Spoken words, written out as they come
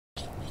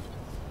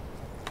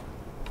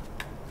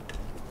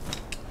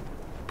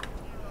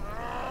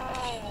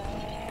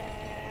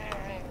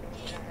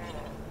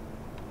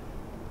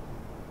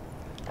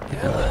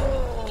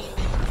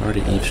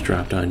already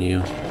eavesdropped on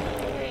you.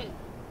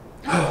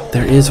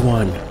 There is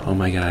one! Oh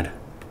my god.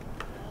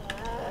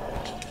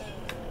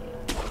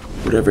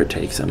 Whatever it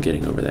takes, I'm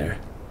getting over there.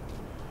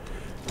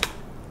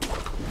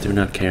 Do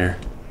not care.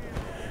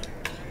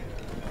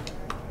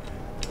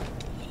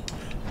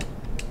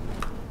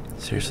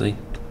 Seriously?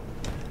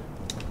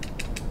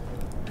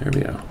 There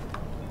we go.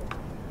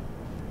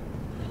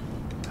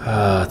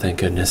 Ah, thank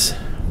goodness.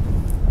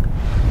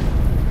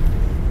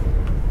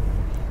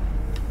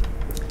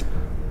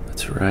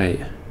 That's right.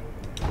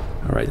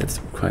 Alright, that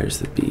requires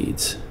the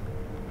beads.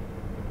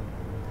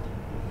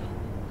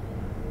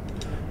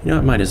 You know,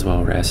 I might as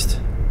well rest.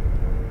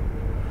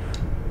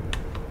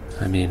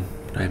 I mean,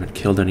 I haven't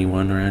killed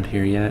anyone around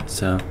here yet,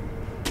 so...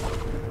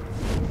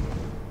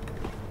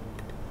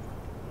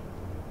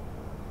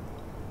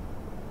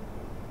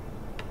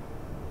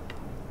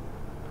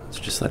 It's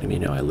just letting me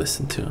know I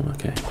listened to him,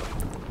 okay.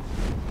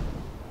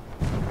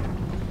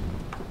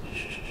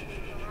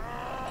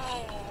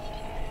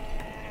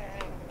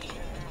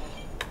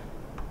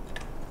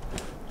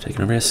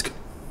 Taking a risk.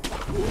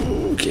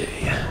 Okay.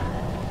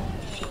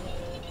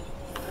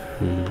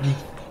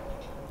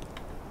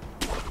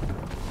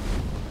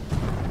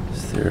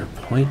 Is there a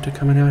point to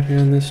coming out here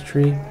on this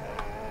tree?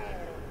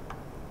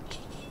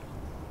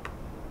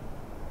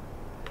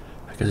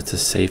 I guess it's a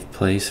safe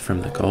place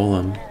from the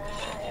golem.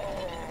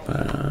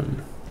 But,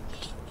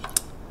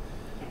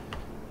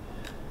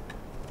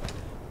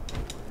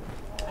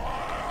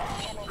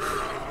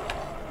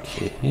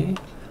 okay.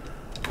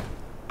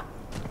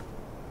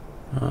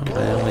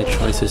 My only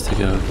choice is to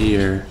go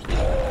here.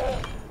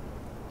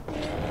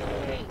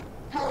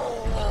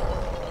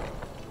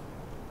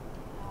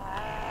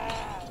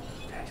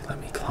 Okay, let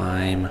me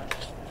climb.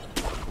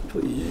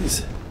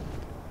 Please.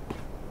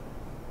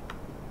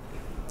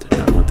 Did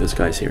not want those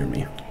guys hearing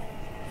me.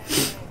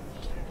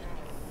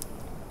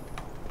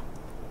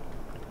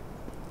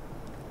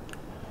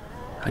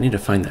 I need to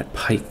find that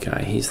pike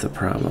guy. He's the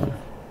problem.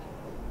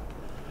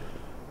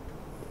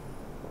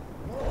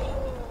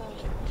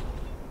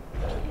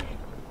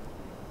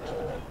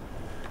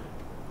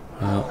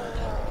 Well,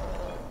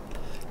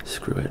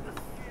 screw it.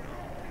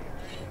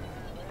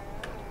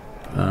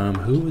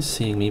 Who was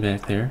seeing me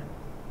back there?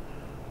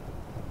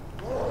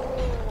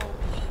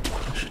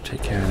 I should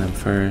take care of them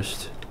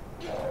first.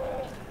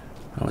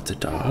 Oh, it's a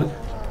dog?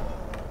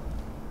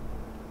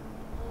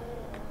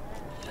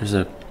 There's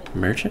a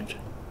merchant?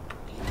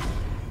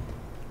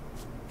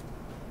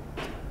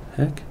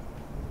 Heck?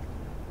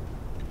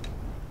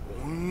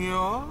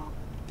 Yeah?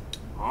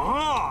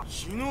 Ah,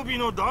 Shinobi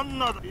no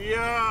Danna.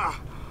 Yeah,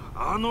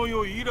 あの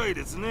世以来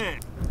ですね。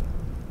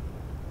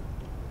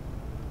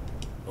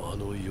あ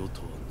の世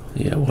とは。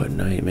Yeah, what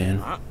night,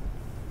 man?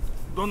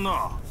 旦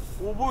那、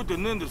覚えて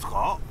ねえんです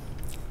か？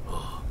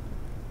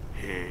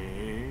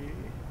へ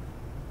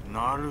え、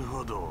なる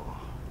ほど。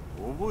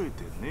覚え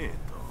てねえ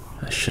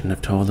と。 I shouldn't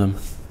have told him.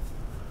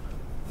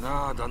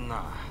 なあ、旦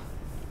那。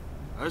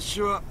あっ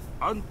しは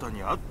あんた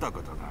に会った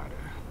ことがある。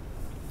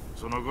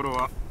その頃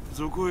は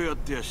賊をやっ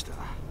てやした。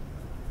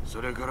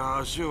それから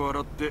足を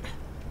洗って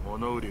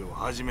物売りを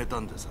始めた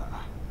んでさ。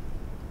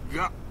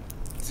が、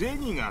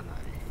銭がない。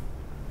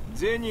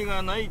銭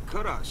がない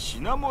から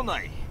品もな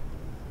い。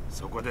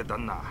そこで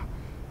旦那、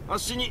あっ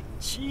しに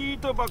ちー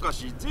とばか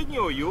し銭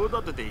を用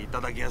立ててい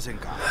ただけやせん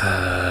か。そ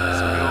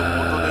れを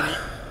元手に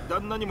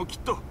旦那にもきっ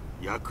と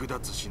役立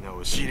つ品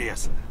を仕入れや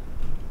す。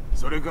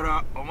それか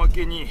らおま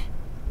けに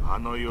あ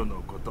の世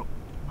のこと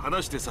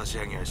話して差し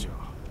上げましょう。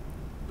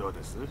どう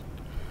です？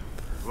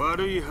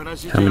悪い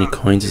話じゃ。 How many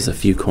coins is a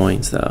few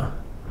coins, though?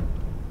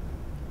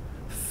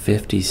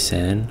 50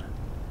 sen?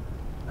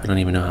 I don't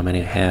even know how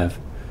many I have.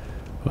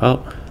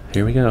 Well,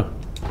 here we go.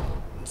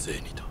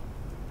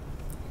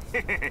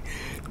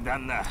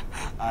 旦那、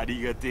あ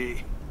りがて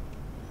え。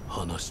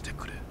話して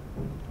くれ。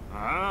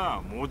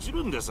ああ、もち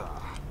ろんでさ。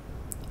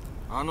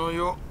あの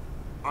世、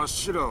あっ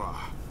しらは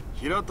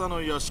平田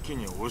の屋敷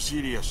に押し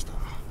入りやした。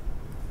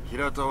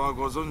平田は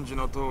ご存知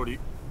の通り、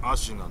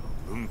芦名の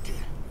分家。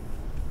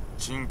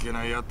ちんけ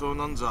な野党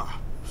なんざ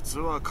普通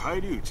は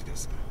返り討ちで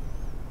す。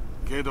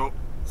けど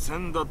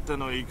先だって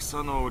の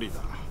戦の折だ。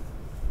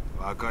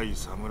若い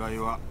侍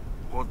は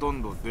ほと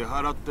んど出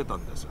払ってた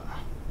んです。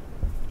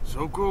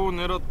そこを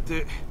狙っ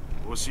て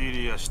押し入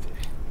りやして、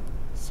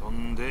そ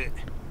んで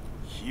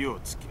火を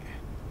つけ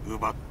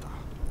奪った。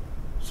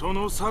そ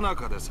の最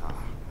中でさ、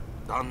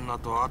旦那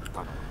と会った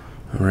の。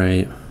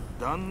Right.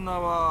 旦那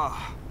は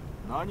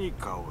何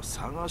かを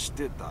探し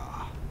て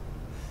た。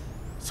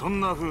そん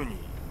な風に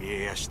見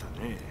えやした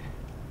ね。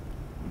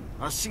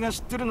あっしが知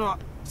ってるのは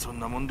そん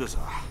なもんでさ。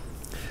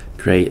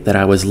Great, that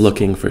I was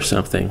looking for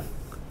something.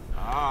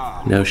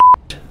 No shit.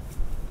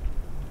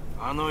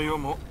 あの世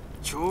も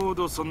ちょう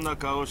どそんな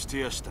顔して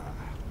やした。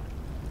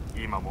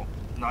今も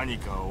何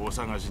かをお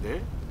探しで。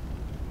ね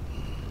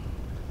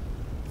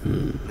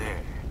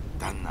え、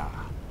旦那。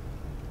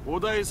お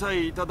題さ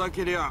えいただ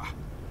けりゃ、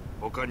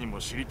他にも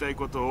知りたい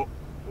ことを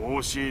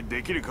お教え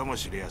できるかも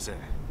しれやせん。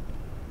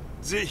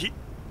ぜひ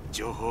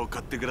情報を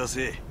買ってくだ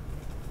さい。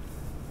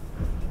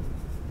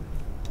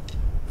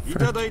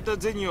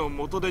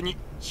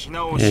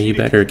Yeah, you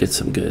better get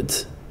some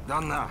goods.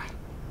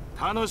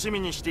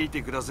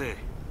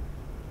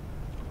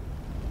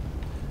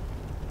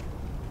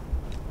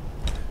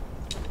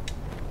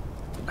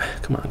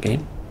 Come on,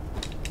 game.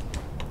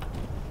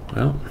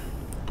 Well.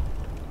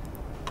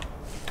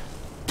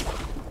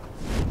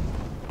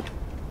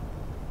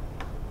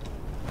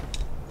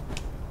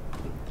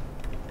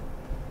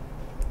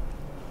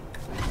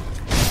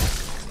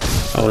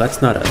 Oh,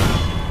 that's not a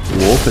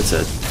wolf, it's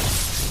a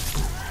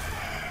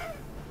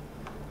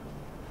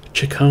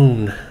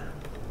chicone.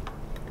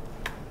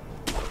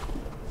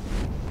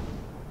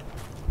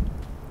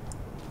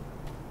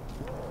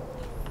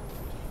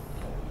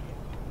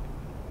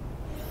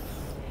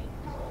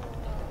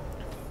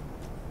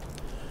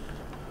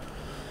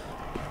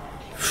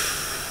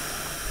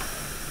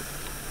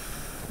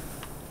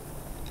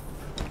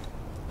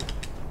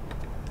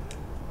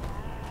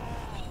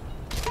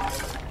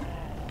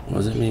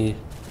 Wasn't me.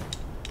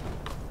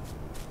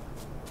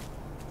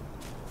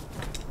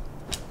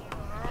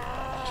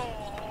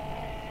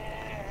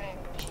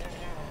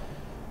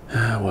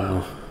 Ah,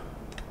 well.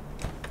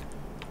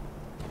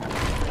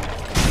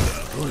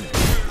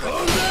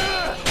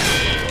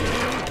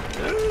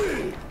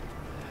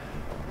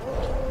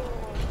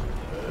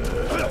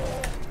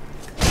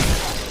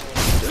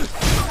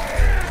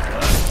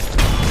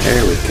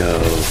 There we go.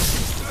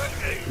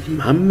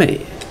 My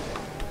man.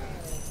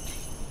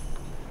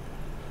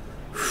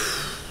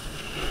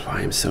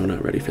 I am so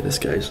not ready for this,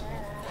 guys.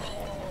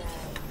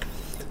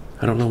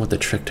 I don't know what the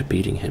trick to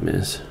beating him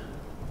is.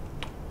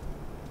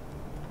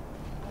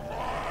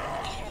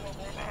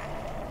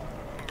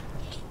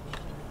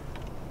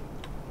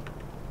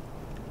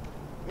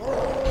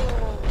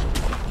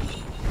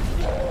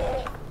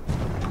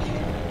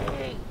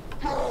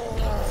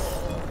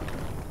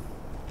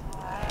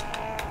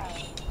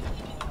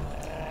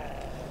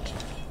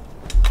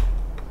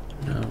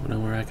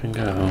 Nowhere I can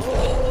go.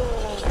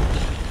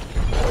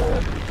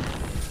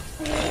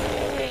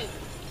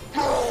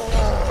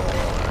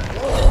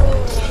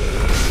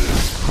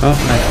 Oh,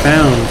 I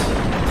found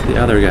the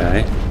other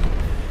guy.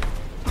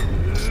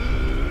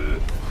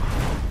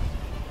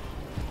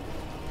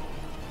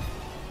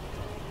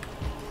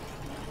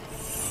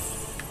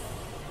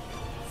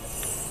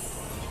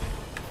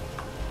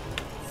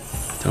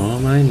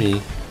 Don't mind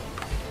me.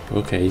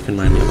 Okay, you can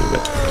mind me a little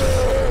bit.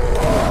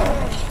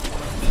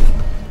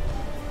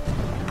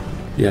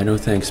 Yeah, no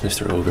thanks,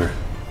 Mr. Ogre.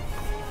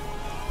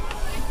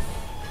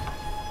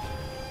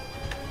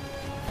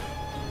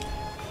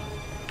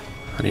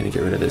 I need to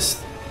get rid of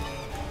this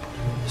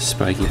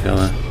spiky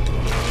fella.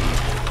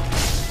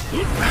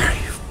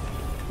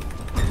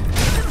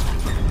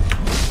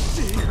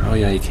 Oh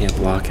yeah, you can't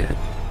block it.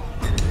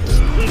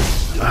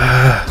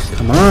 Ah,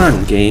 come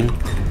on, game.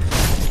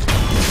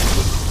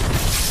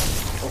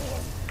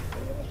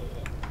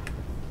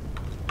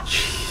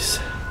 Jeez.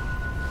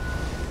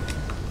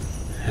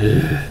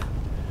 Ugh.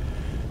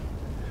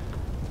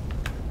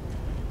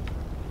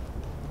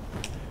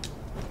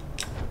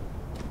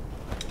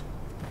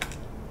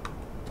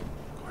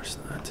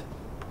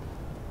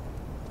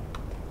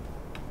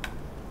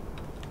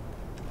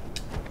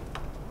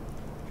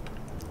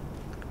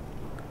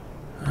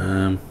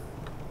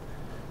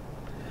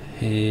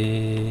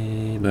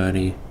 Hey,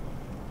 buddy.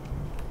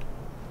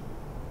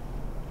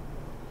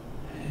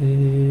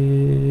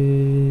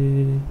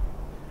 Hey.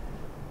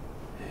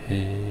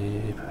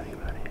 Hey, buddy.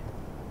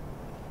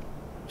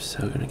 I'm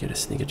so gonna get a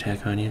sneak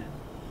attack on you.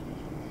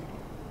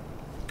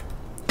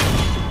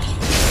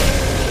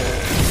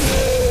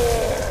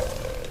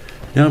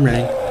 No, I'm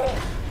running.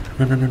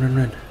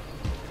 Run.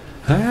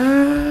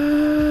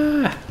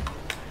 Ah!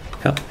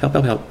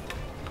 Help.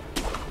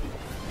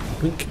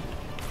 Wink.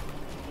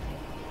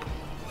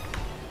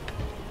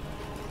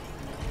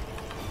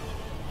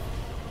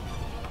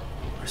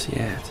 Where's he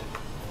at?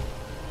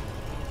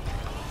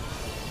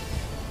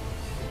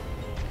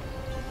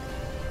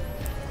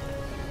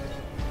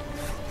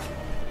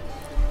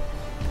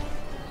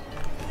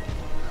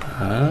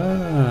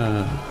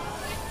 Ah.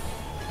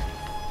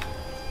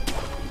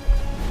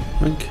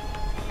 Wink.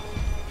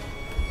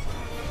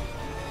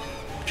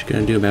 What you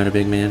gonna do about it,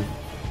 big man?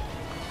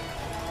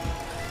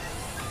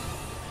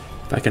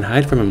 If I can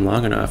hide from him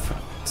long enough,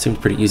 it seems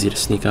pretty easy to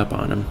sneak up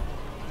on him.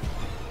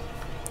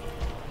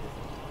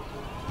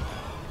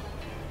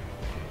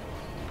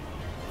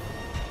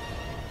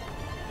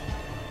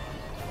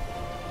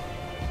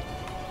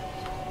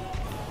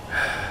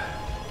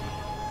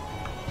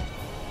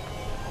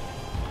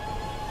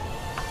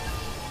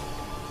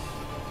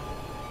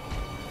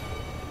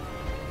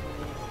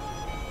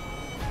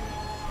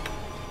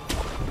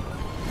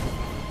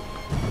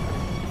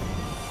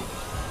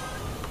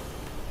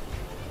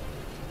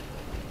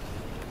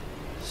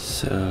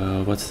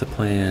 So, what's the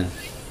plan?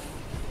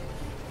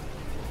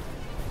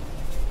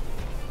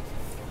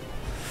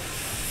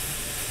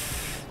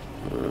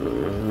 How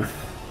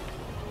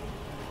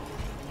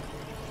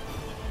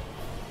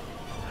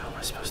am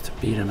I supposed to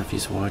beat him if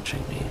he's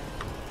watching me?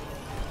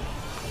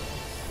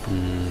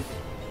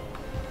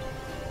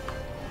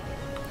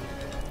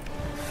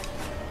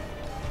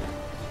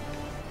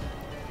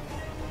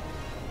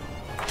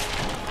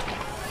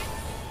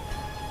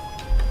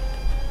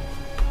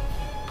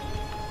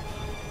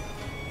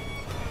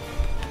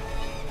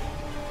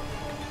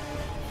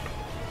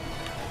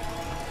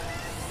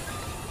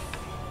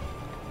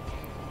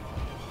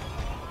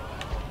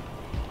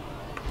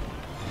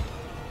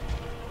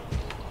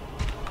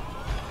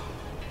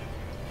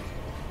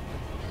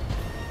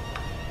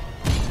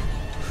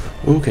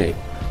 Okay.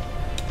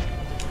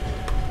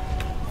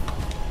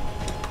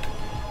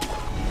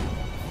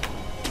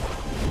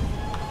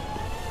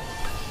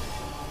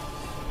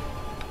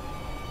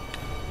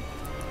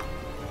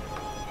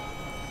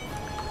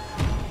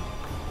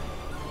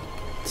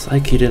 It's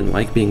like he didn't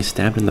like being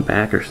stabbed in the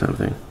back or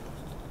something.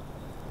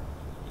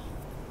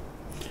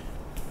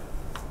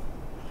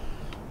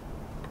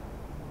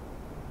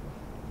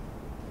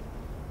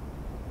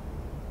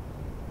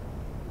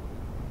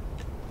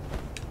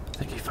 I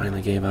think he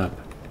finally gave up.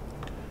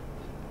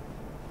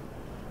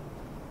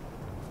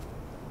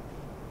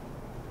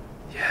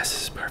 Yes,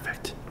 this is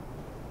perfect.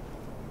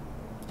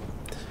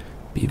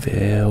 Be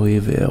very,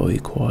 very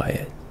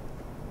quiet.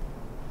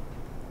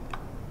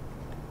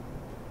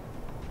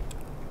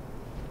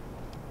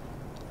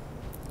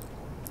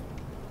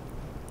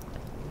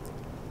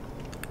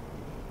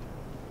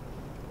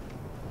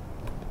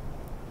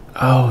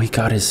 Oh, he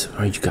got his...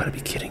 Oh, you gotta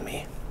be kidding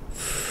me.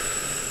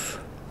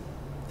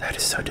 That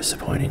is so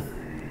disappointing.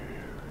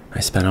 I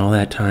spent all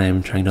that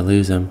time trying to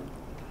lose him.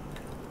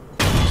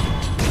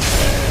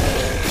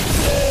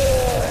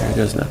 There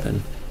goes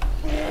nothing.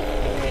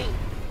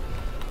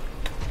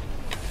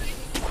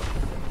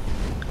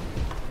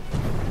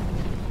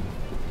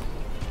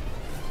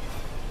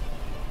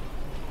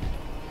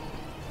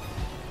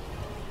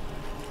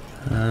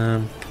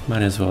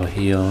 Might as well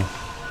heal.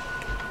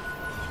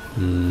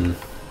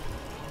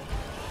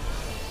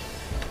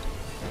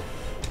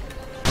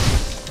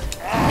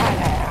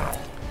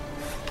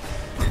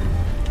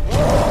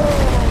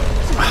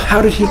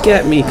 How did he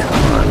get me?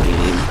 Come on,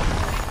 game.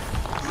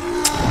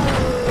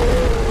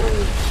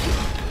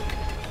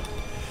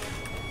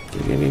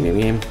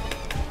 Game.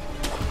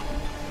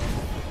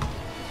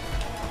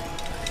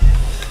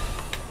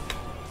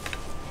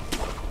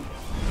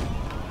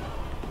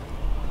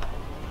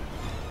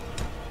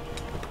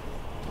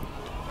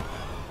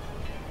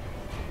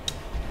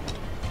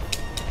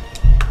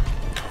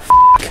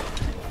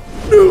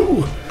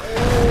 No!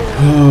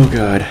 Oh,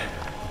 God.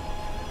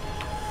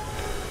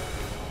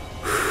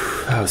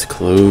 That was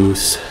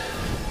close.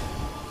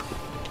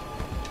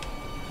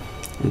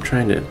 I'm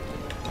trying to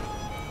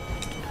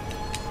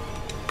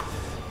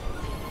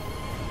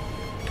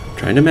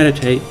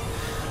meditate.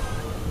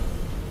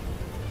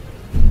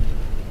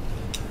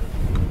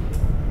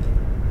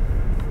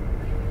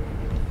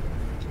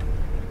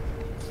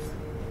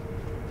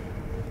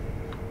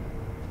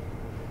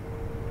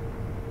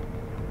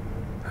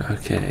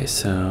 Okay,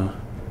 so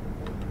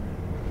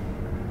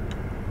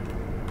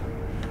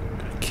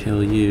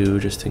kill you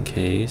just in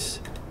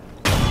case.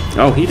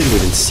 Oh, he didn't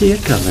even see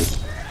it coming.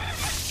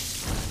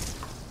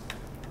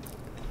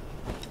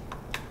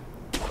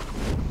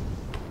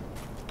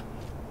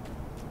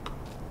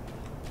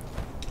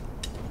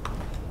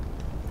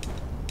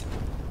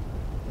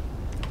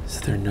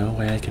 Is there no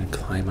way I can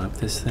climb up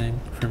this thing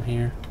from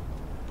here?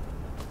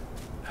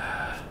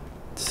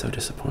 It's so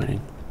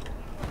disappointing.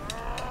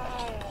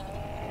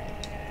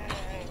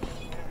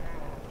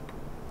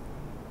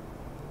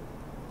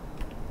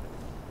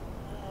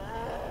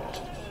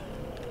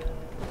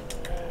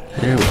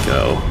 There we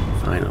go,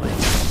 finally.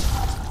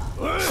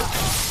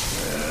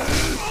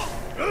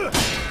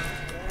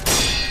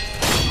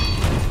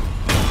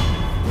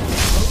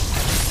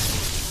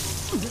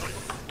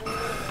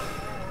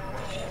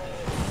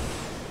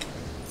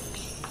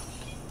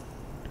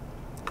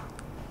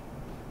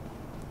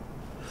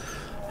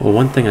 Well,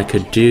 one thing I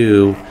could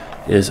do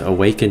is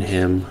awaken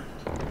him,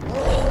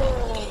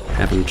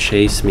 have him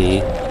chase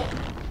me,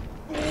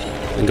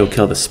 and go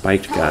kill the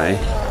spiked guy.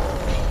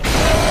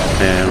 Yeah,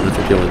 I don't have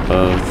to deal with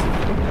both.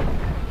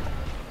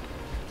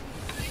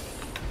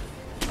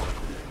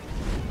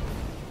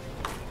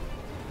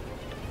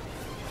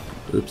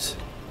 Oops.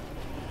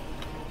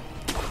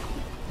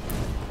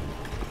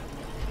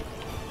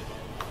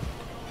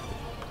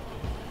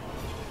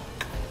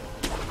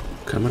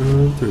 Coming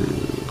on through.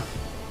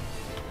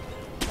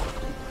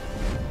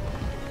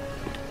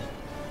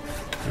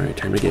 Alright,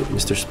 time to get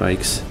Mr.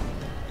 Spikes.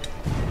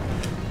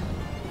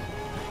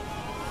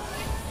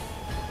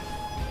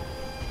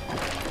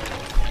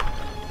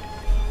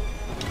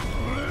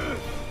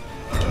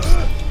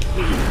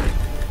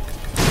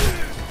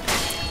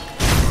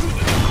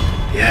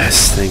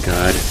 Yes, thank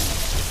God.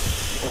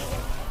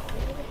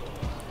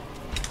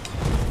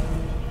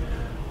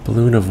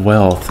 Balloon of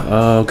wealth.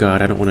 Oh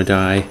God, I don't want to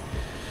die.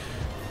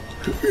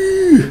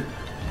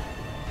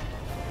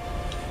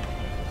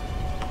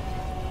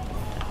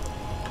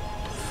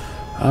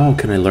 Oh,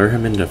 can I lure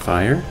him into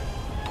fire?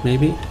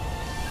 Maybe?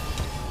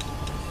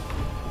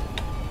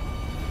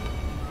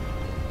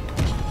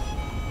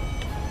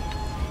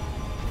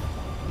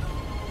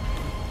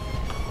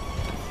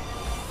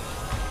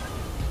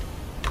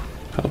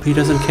 Hope he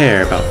doesn't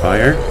care about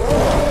fire.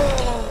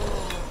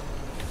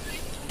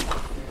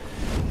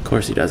 Of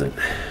course he doesn't.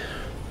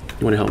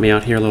 You want to help me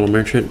out here, little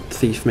merchant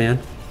thief man?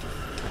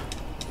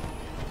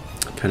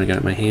 Kind of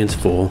got my hands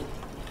full.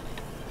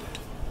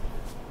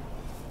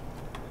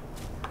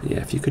 Yeah,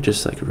 if you could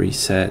just like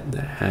reset,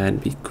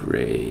 that'd be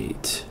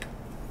great.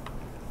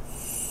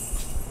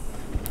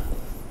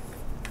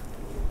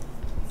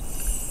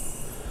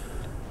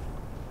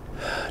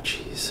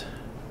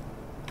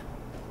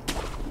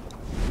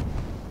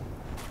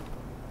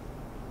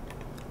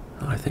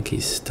 Oh, I think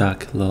he's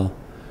stuck. Lol.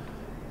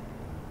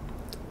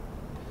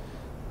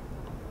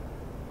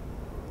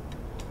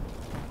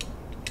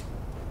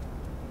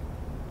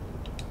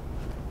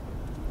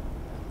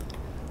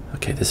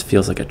 Okay, this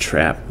feels like a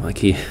trap. Like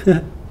he's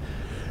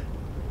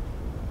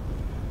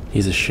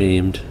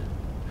ashamed.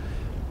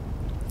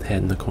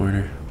 Head in the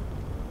corner.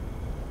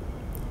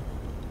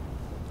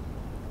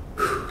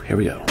 Whew, here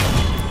we go.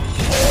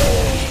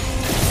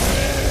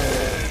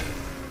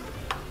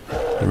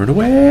 Run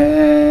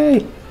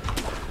away!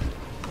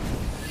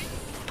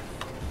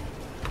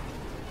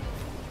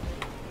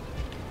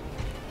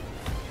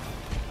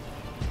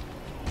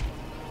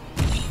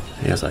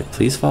 I was like,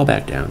 please fall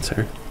back down,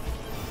 sir.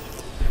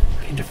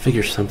 I need to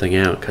figure something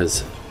out,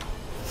 because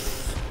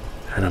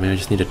I don't know, maybe I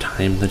just need to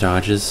time the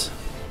dodges.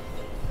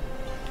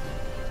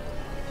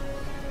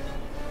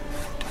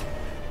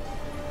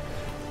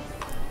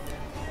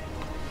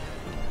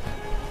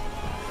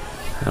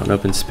 Out in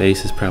open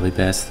space is probably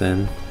best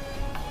then.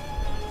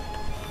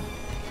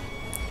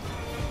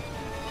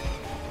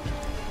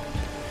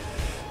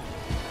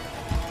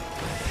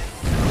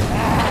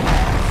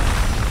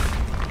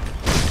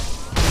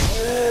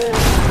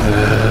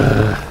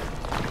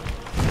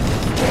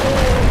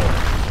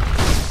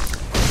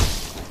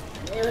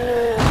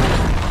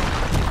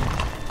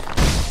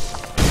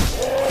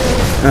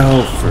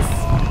 Oh,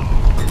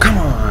 come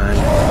on.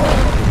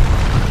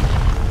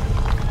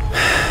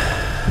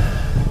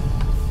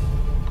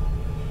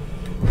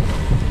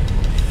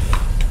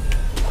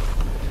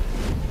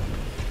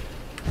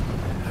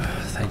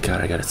 Thank God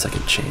I got a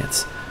second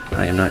chance.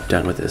 I am not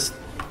done with this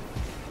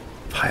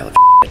pile of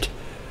shit.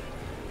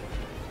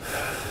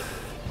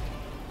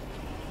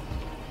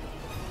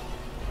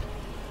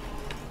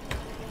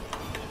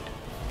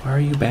 Why are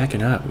you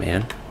backing up,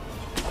 man?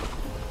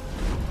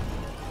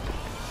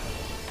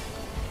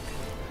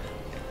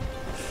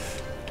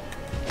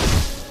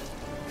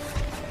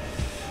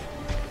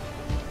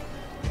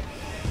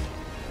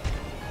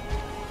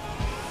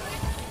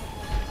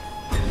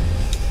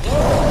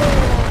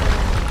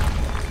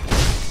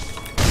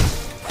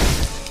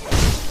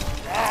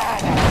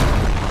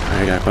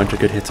 I got a bunch of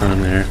good hits on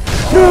him there.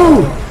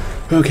 No!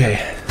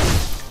 Okay.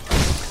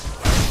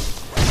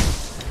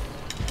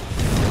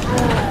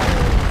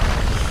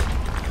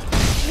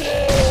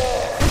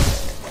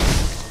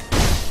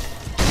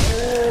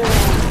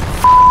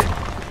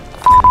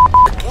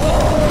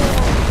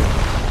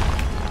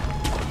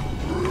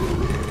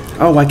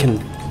 Oh, I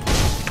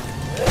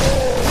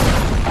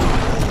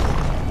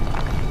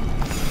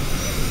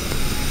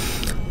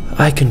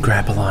can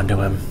grapple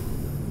onto him.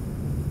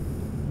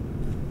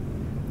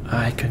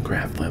 I can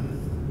grapple him.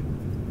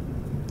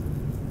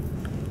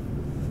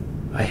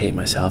 I hate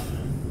myself.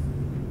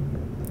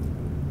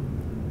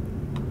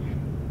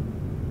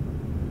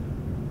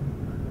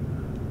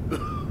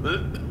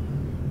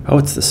 Oh,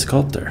 it's the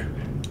sculptor.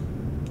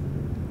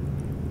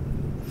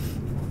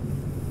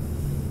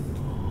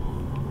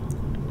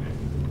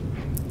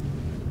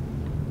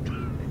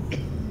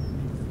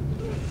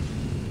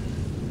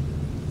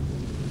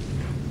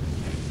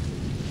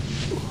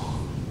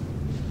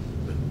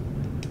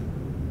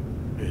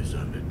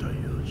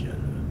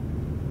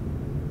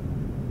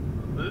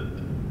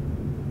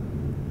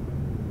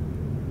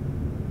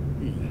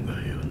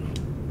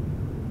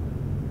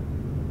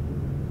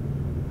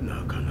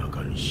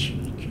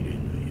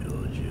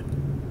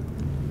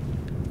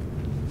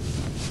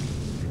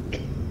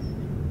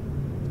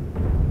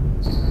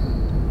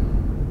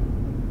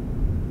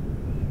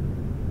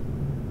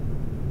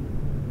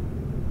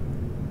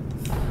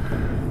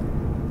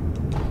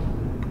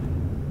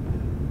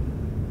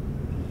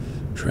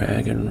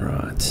 Dragon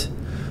rot.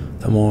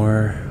 The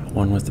more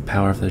one with the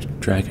power of the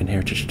dragon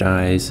heritage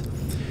dies,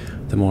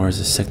 the more as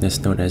a sickness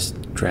known as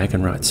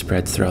dragon rot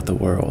spreads throughout the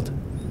world.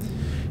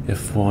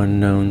 If one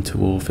known to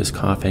wolf is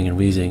coughing and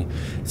wheezing,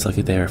 it's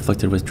likely they are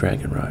afflicted with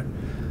dragon rot.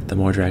 The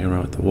more dragon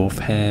rot the wolf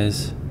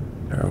has,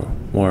 or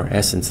more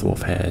essence the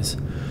wolf has,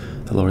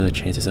 the lower the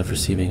chances of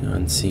receiving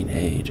unseen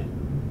aid.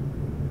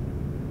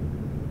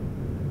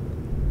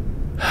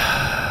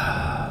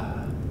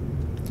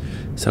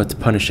 So it's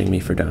punishing me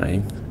for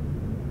dying.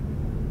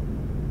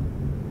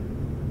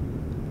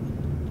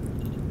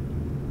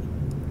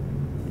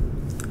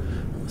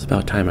 It's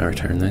about time I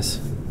return this.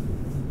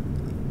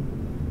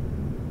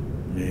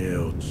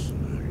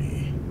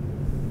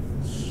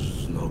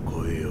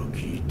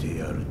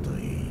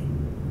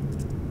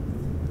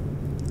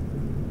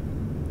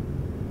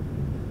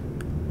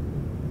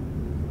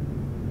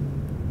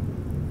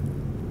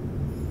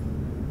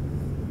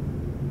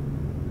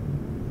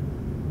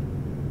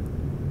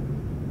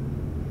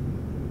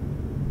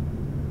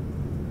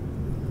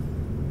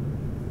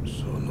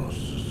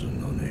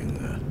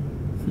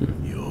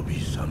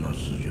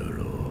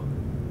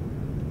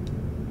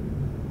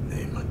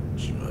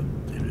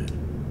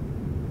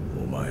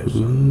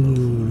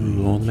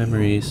 Ooh, old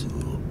memories.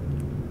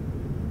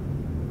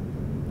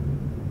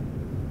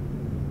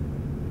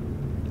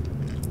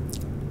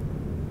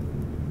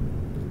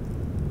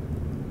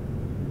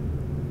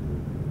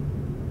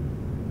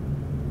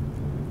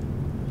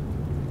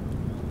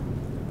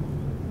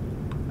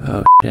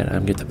 Oh shit, I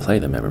don't get to play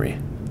the memory.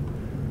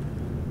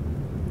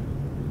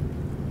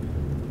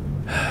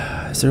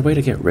 Is there a way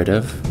to get rid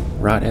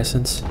of rot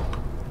essence?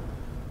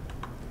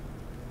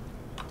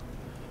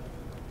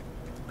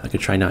 I could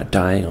try not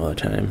dying all the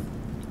time.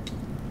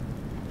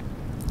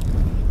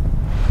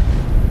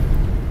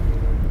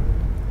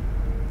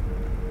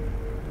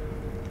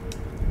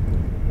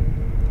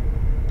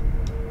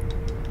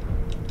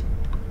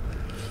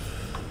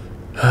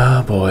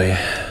 Oh boy.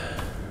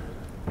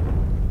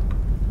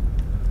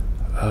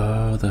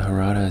 Oh, the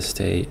Harada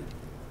estate.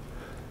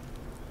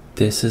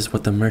 This is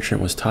what the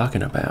merchant was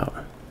talking about.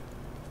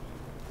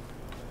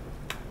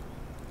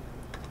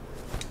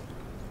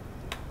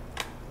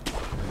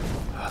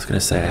 I was gonna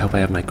say, I hope I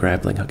have my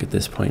grappling hook at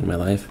this point in my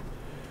life.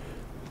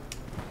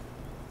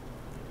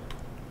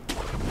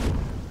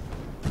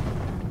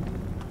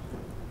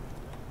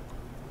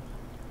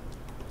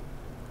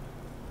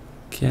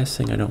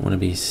 Guessing I don't want to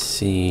be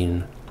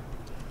seen.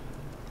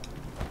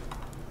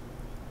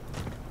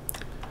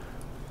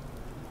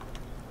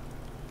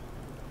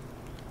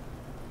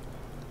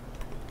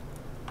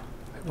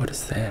 What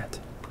is that?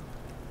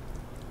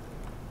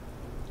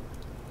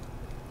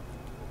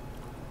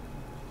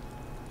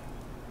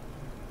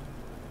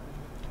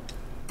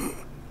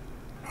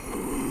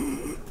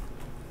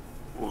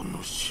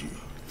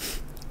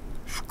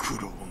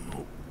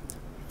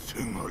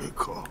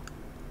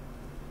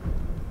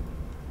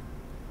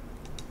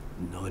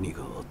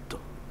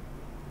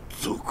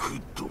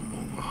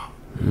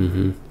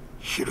 Mm-hmm.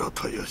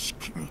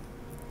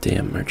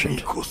 Damn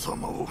merchant.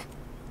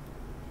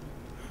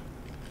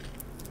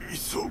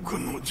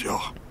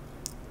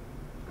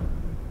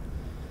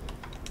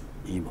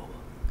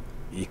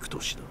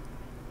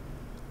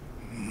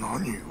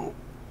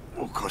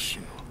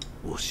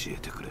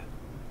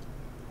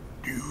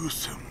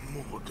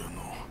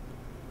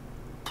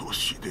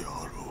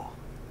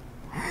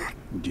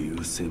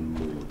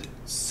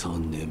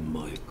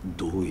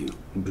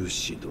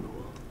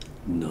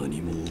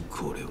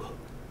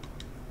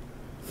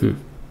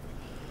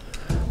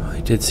 Well,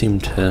 he did seem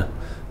to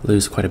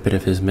lose quite a bit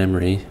of his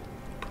memory,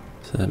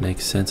 so that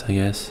makes sense, I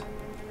guess.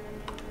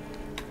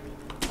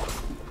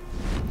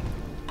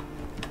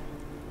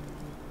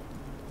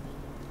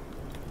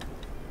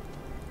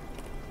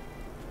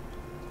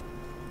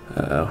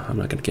 Uh-oh, I'm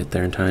not gonna get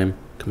there in time.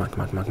 Come on,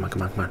 come on, come on, come on,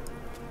 come on, come on.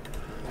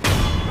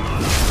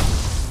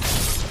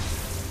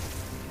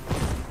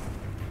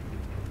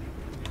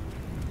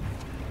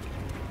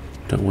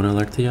 Don't want to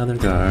alert the other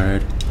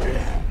guard.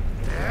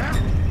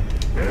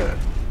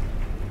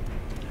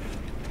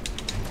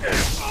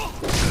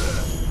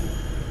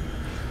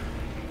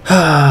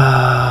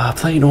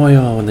 Plain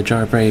oil. When the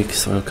jar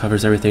breaks, oil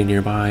covers everything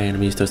nearby.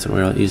 Enemies dosed in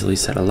oil easily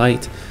set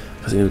alight,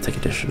 causing them to take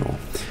additional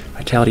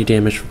vitality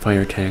damage from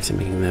fire attacks and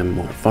making them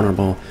more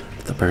vulnerable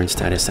to the burn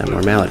status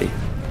abnormality.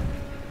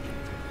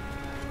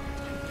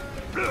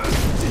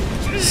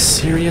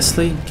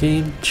 Seriously,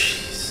 game?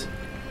 Jeez.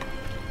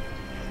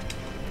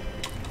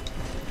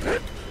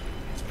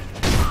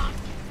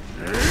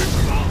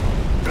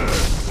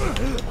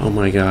 Oh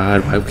my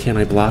god, why can't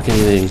I block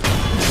anything?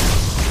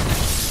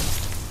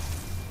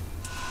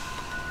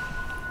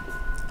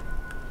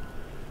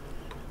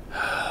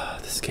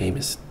 This game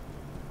is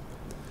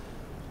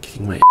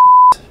kicking my ass.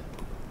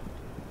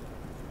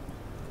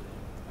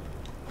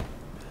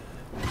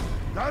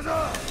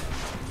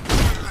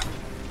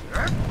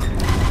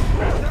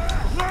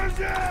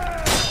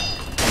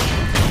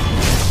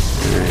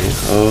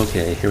 Alright,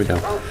 okay, here we go.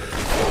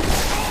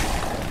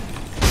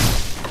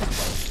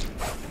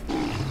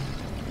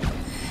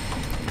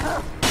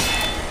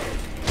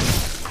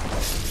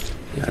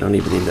 Yeah, I don't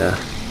even need to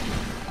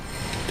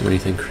do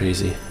anything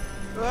crazy.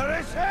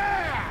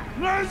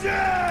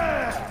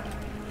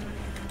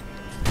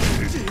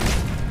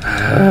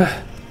 I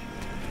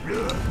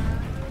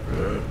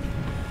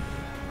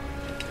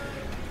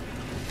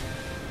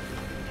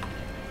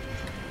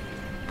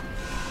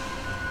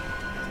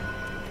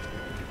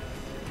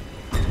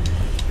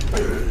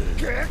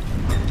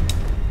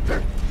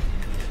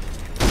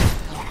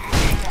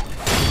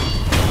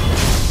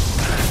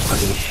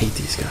fucking hate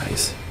these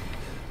guys.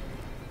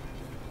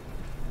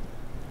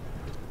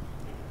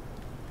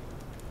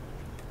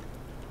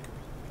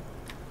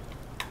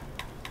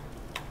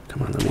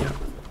 Come on, let me out.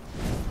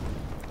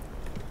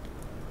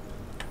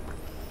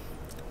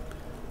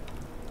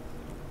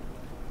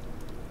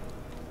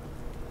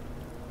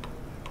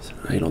 There's an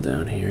idol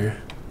down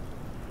here.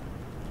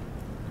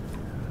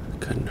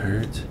 Couldn't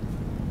hurt.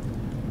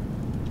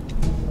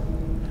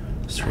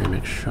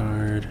 Ceramic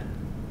shard.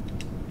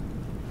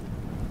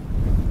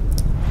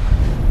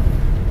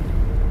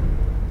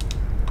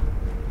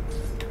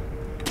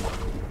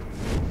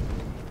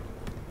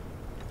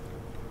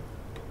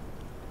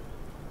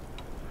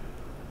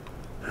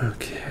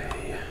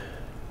 Okay.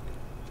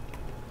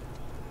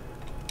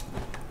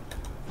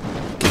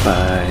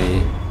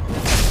 Goodbye.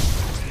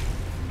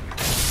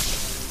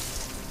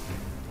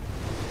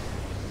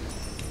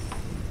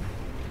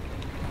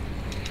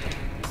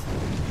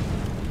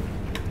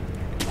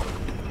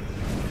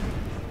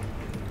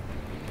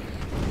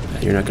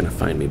 You're not gonna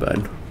find me,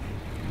 bud.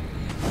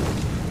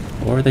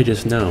 Or they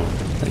just know.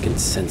 They can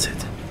sense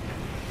it.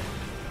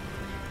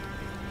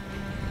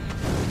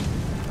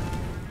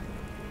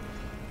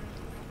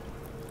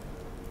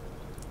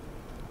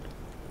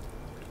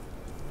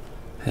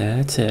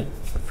 That's it.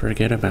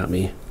 Forget about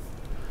me.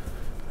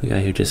 The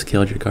guy who just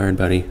killed your guard,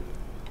 buddy.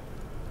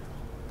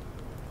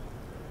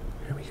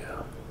 Here we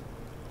go.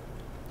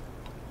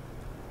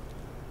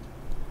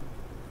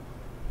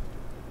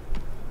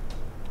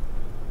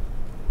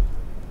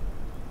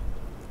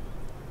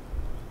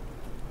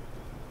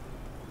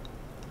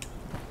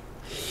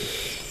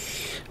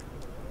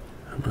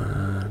 Come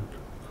on.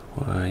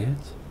 Quiet.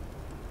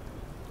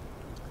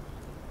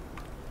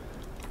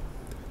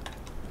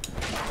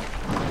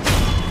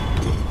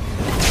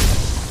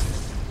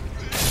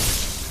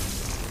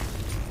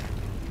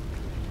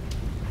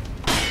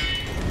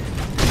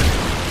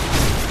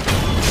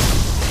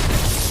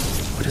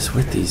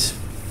 With these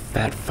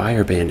fat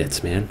fire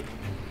bandits, man.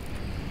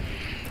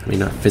 I mean,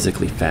 not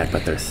physically fat,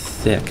 but they're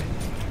thick.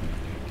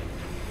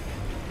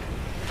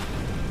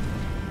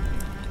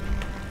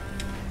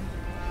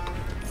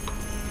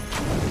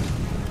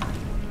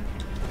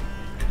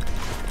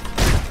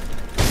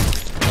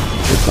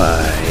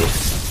 Goodbye.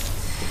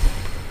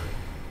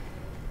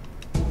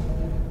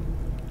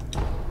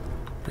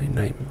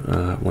 Night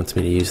wants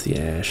me to use the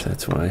ash,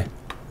 that's why.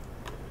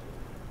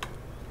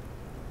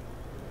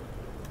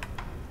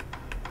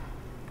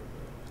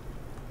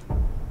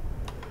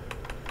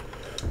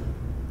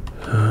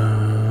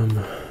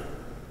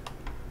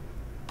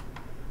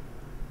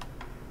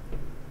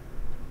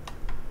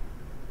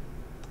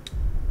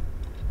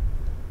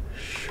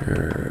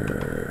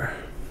 Sure.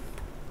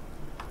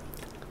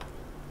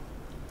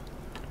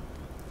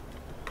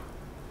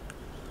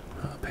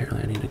 Well,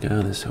 apparently I need to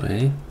go this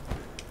way.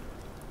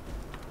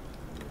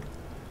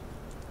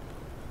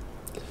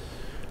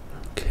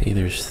 Okay,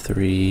 there's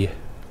 3.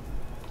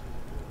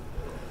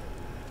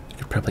 I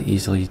could probably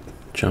easily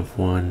jump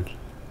one,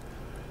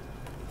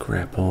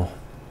 grapple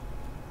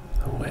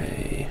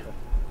away.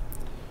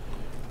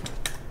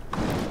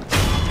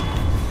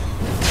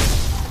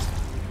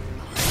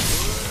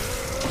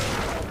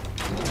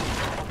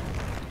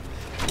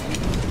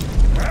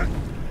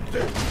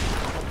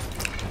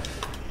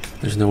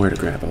 There's nowhere to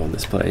grapple in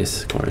this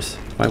place, of course.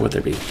 Why would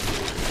there be?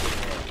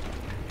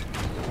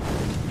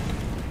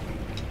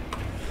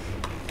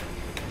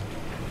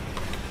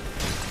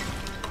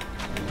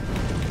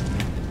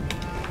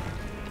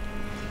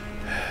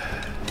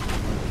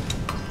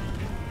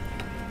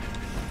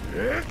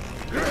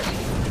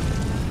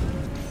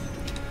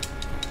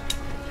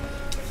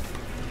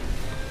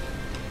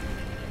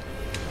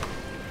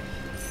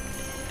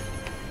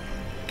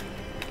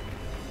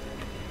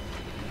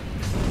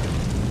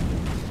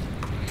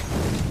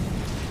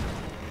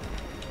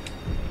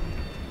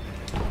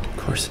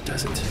 Of course it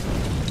doesn't.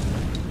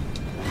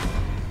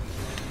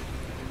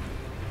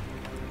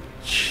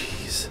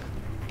 Jeez.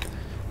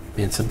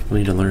 Man, some people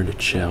need to learn to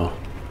chill.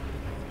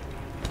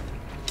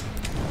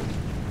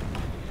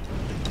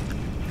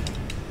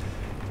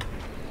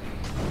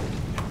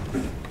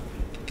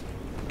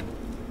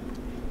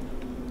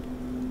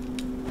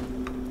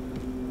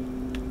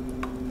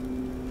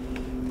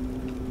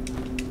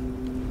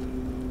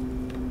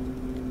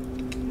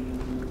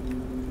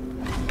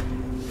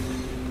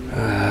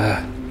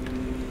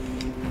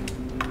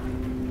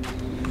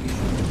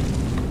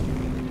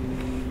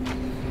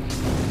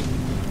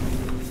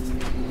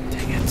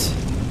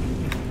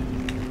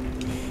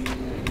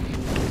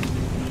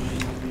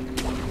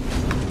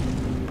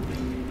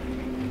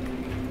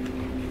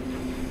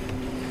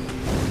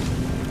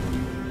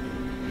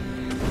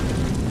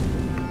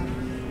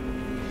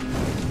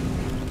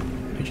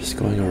 Just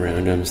going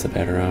around him is the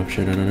better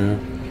option, I don't know.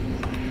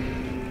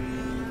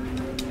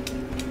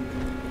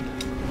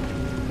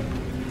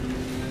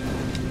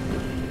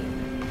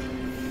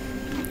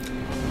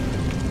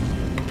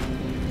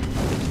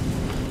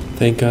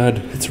 Thank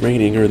God it's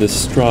raining or this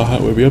straw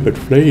hut would be up in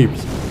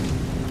flames.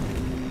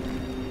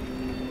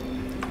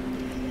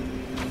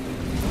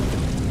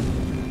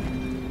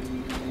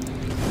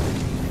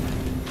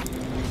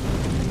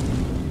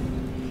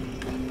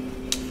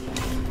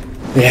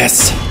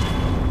 Yes!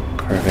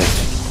 Perfect.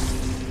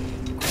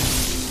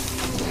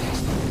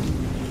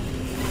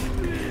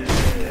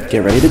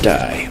 Get ready to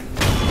die.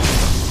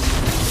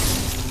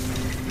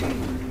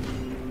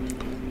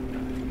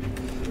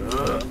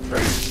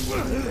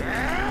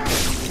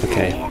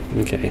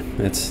 Okay,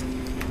 that's...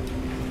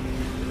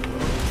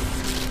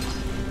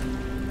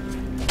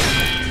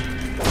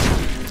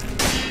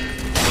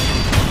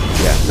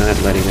 Yeah,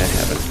 not letting that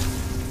happen.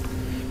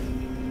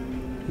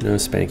 No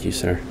spank you,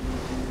 sir.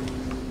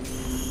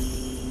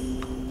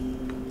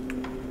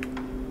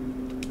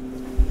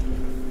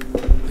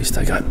 At least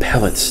I got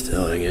pellets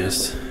still, I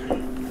guess.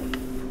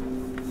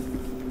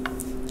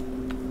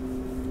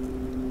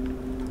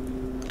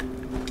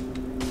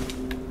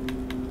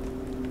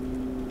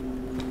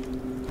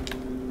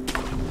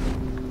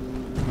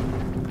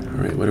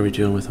 Alright, what are we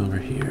dealing with over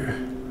here?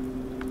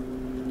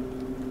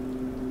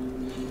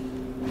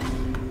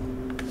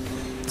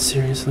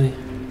 Seriously?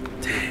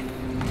 Dang.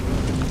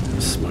 That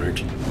was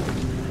smart.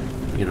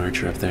 Bring an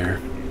archer up there.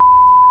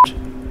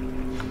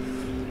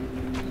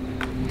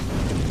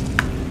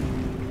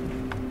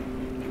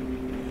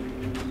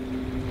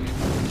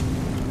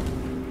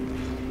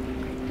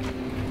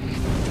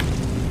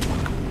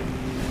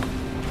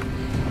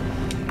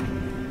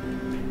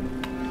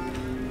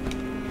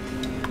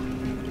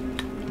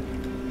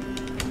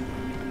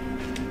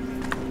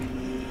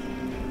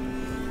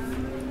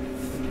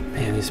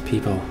 Man, these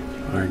people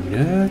are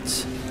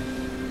nuts.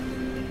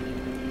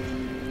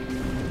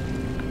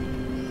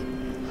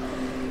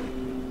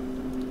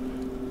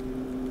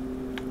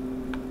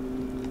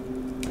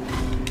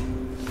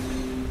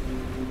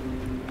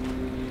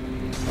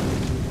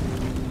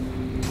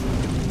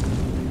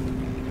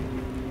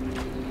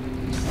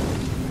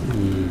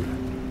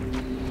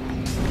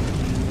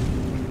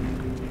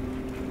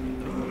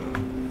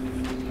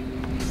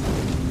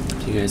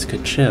 If you guys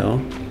could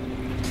chill,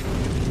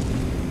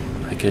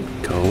 I could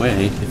go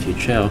away if you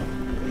chill.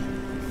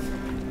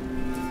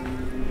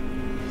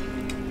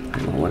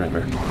 Well, whatever.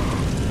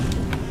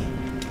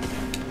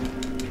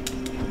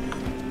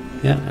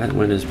 Yeah, that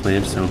went as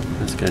planned, so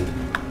that's good.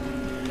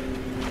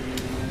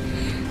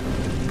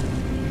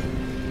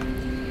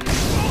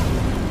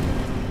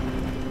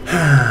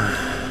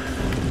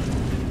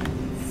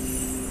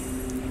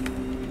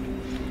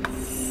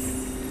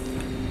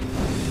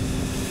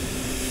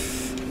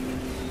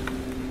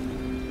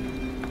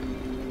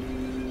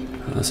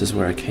 This is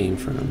where I came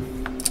from.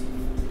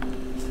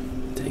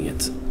 Dang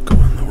it,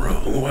 going the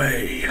wrong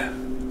way.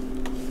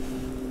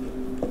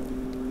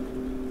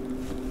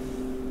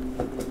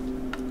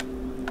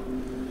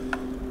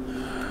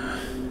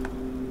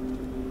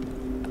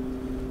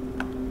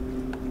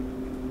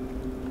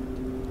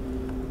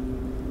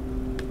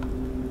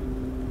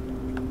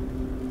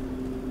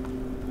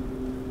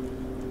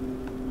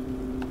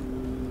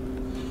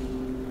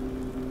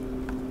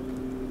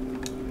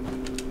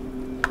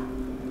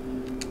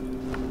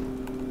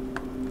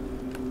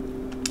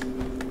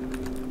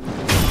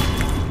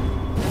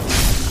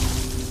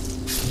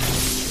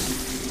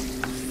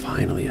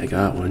 Finally, I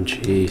got one.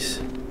 Jeez.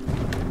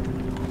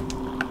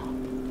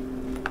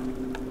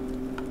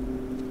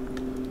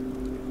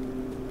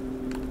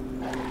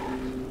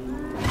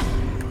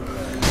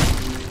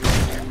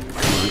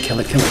 Come on, kill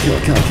it, kill it, kill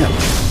it, kill it, kill it.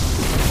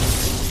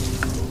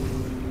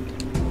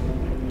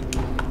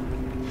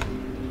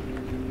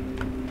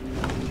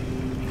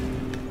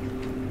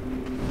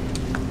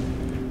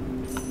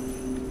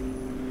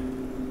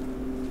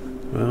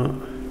 Well,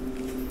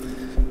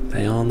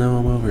 they all know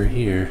I'm over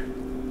here.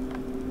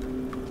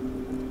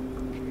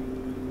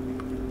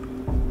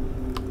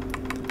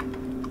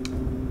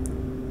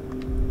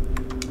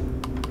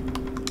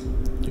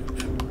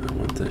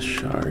 The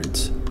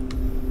shards.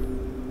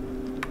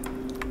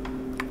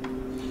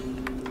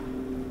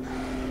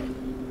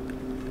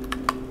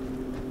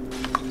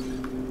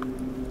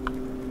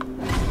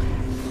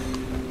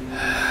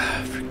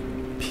 For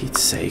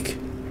Pete's sake.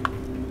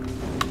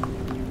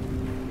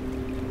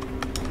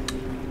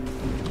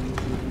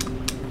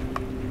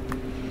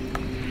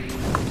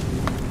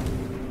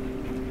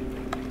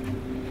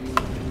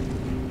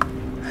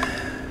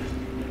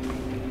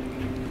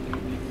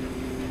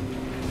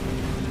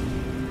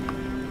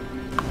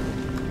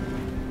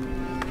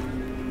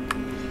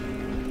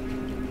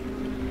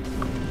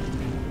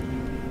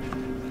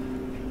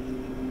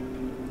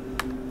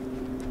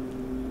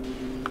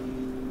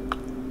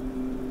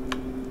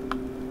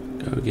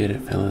 Go get it,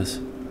 fellas.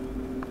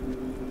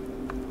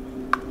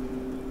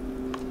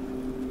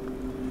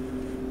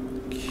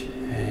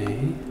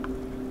 Okay.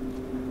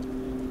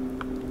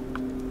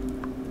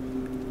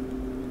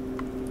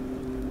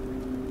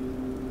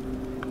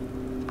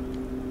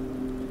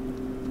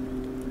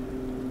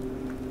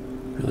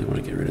 Really want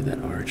to get rid of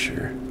that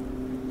archer.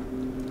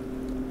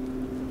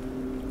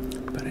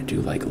 But I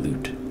do like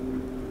loot.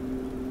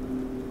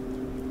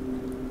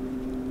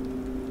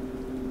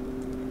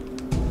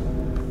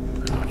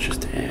 Oh, it's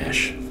just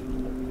ash.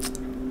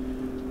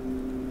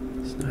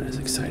 It's not as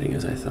exciting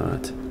as I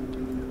thought.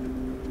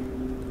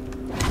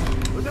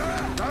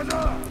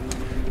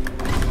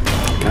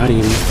 Got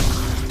him.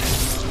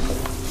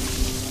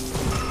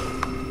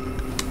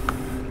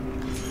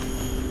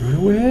 Run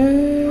away.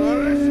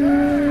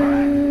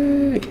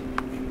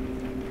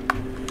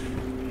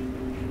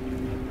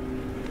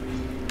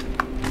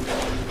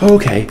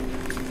 Okay.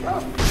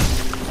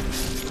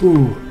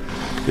 Ooh.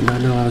 Did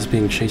not know I was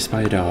being chased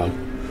by a dog.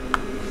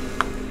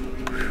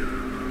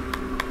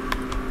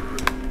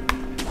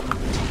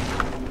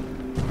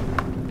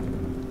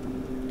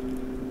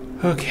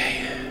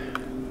 Okay.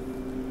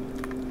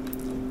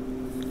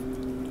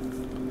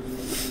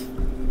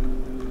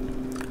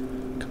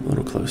 Come a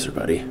little closer,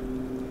 buddy.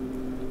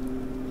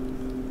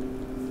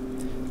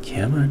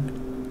 Come on.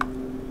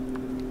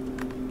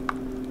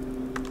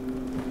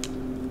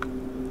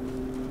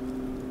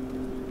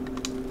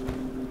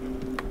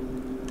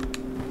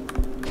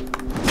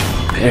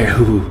 There.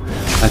 Ooh.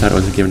 I thought it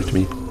wasn't given to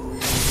me.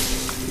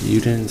 You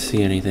didn't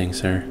see anything,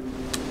 sir.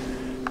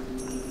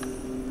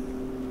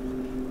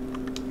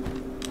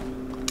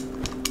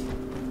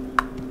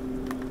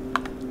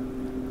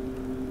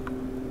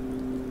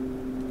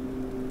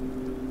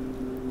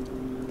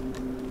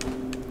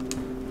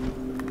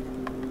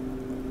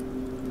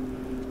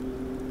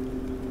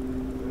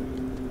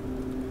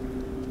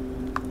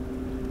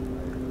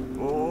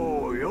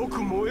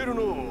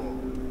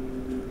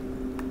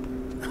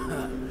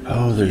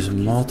 Oh, there's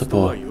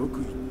multiple. I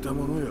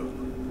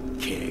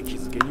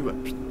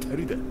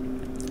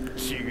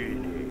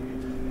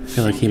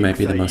feel like he might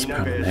be the most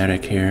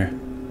problematic here.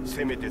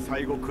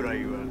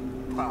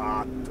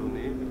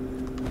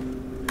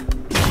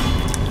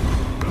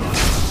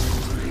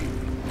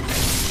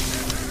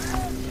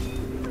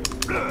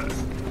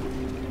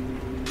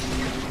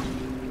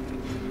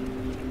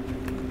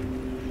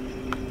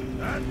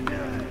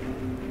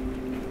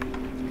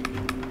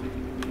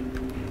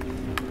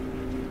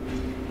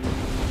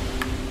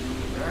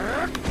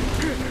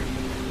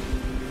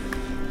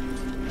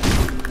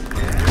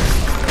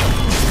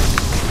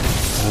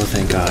 Oh,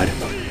 thank God.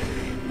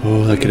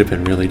 Oh, that could have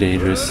been really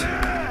dangerous.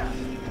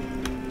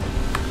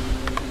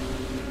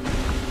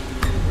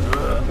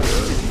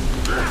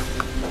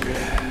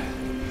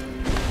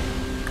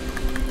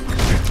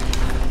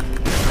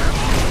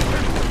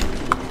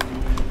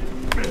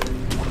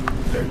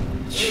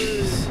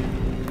 Jeez.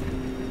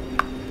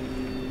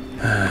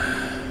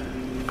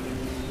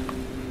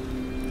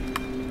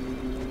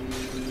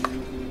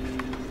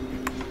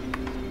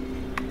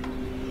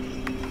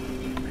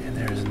 Man,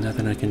 there's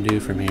nothing I can do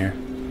from here.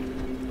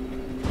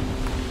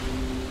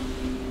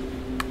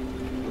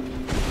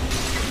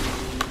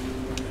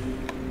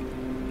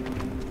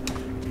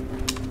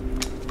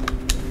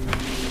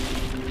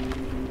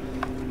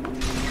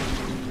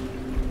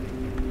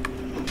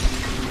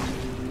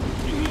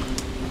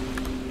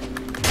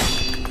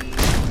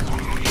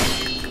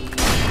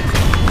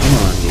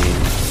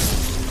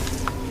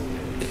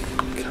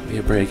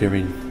 Break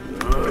every...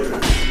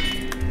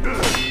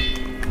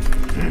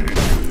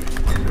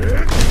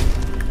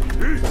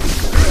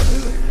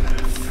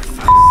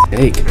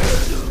 Egg.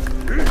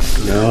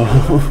 No.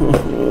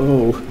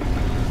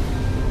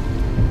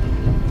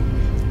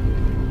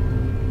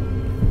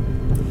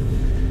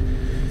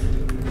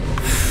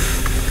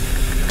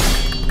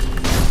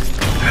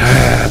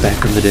 Back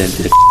from the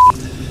dead.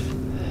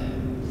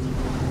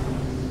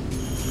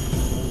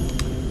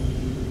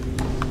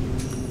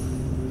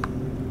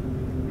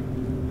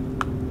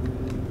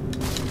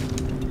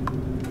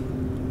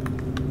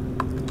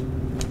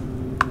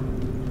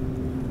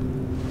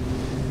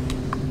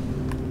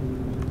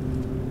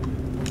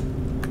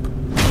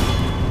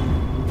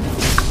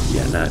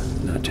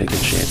 Not taking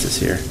chances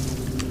here.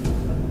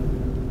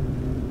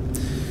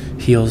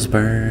 Heels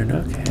burn,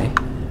 okay.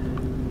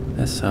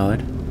 That's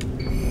solid.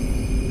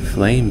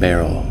 Flame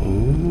barrel.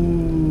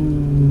 Ooh.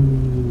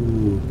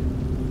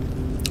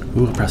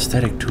 Ooh, a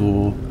prosthetic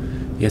tool.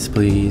 Yes,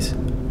 please.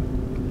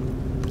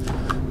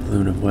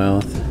 Balloon of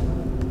wealth.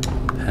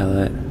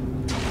 Pellet.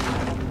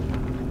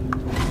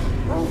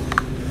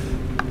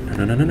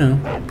 No.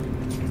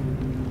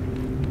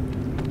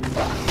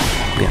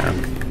 Yeah,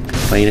 I'm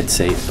playing it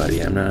safe,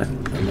 buddy. I'm not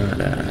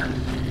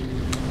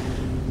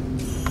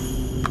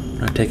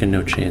taking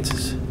no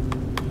chances.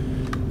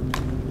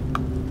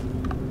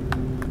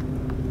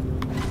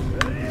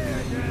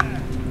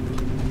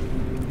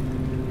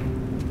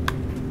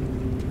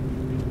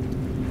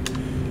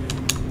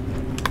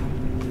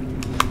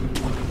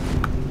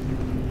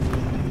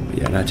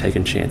 Yeah, not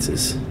taking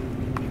chances.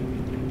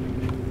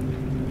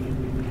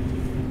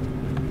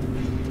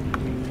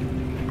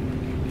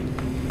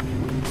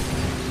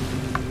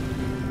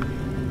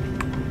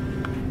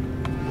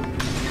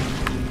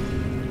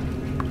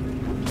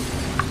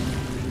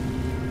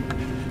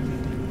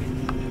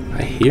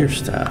 I hear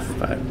stuff,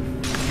 but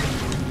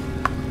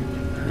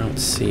I don't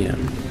see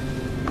him.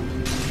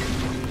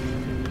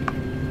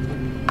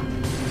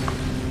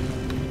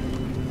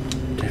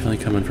 Definitely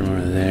coming from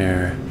over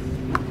there.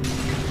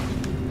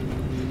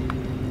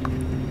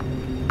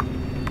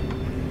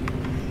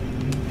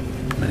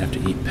 Might have to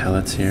eat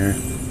pellets here.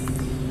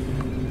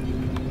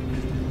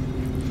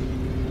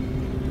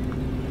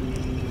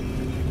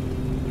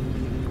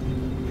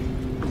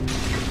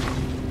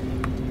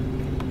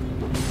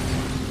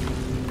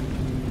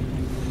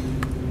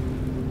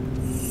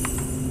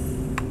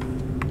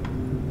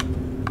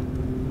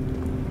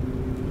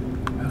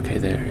 Okay,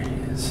 there he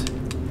is.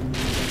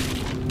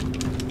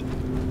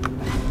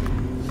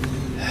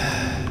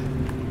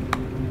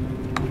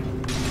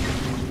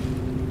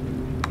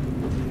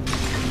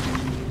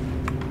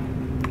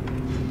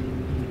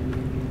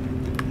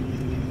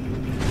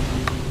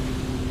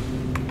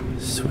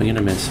 Swing and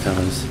a miss,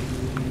 fellas.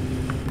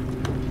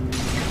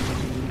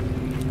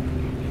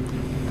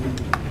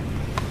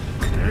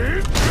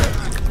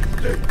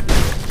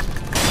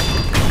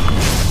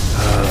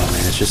 Oh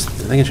man, I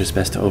think it's just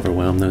best to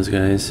overwhelm those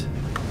guys.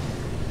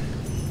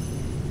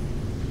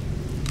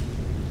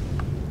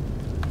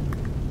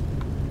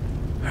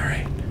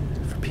 Alright,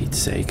 for Pete's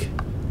sake.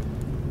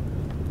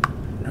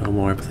 No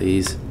more,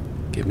 please.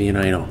 Give me an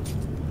idol.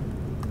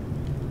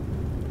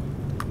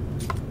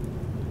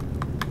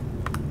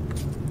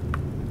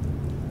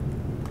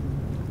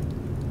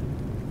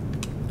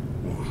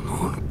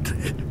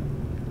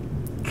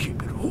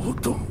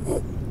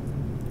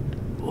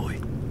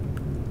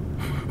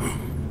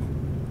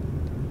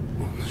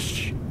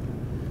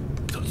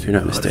 You're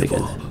not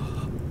mistaken.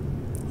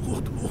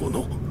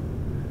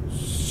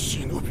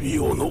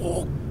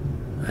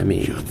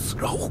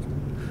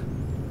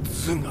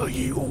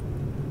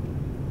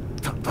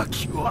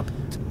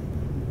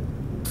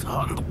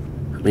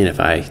 I mean, if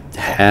I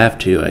have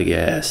to, I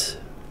guess.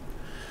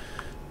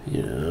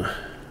 You know.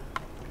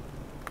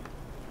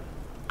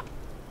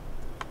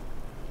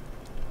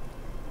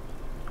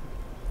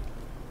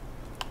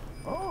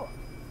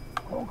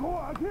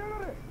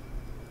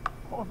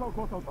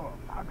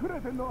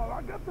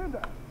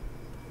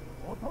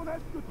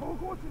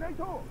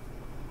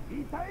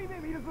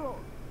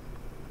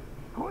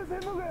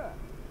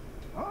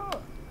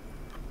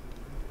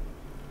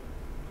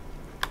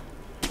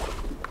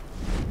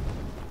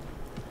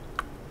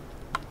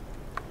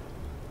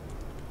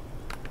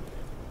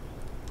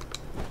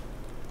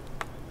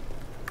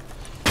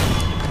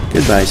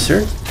 Goodbye,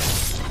 sir.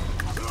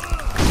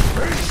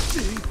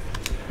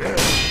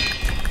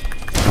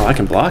 Oh, I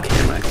can block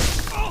him. I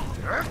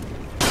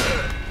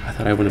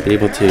thought I wouldn't be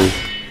able to.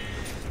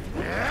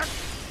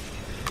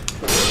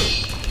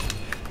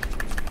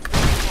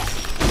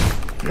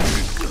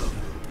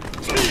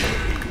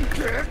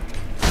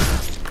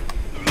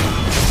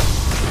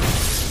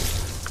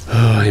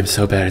 Oh, I am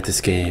so bad at this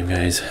game,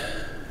 guys.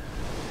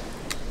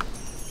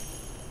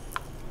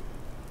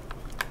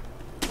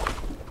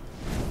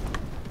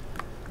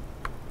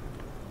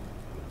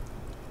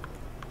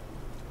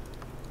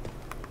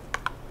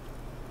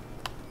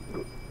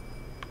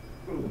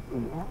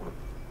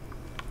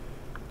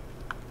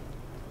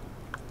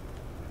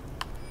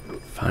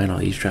 Fine,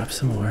 I'll eavesdrop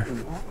some more.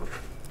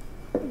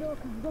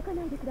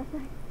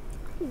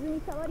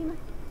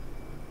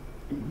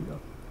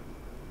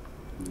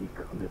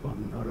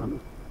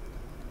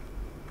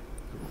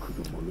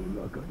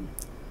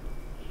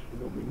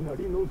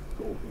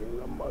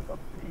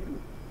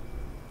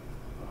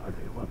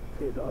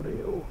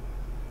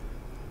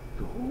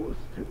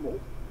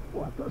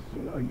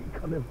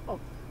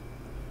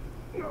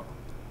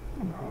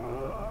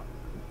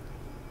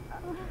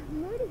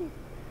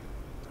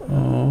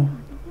 Oh,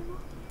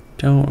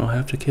 don't. I'll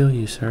have to kill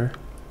you, sir.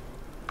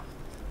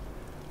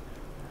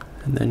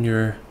 And then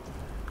your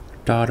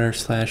daughter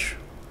slash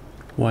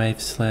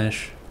wife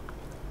slash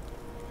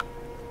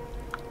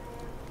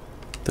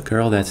the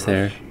girl that's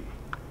there.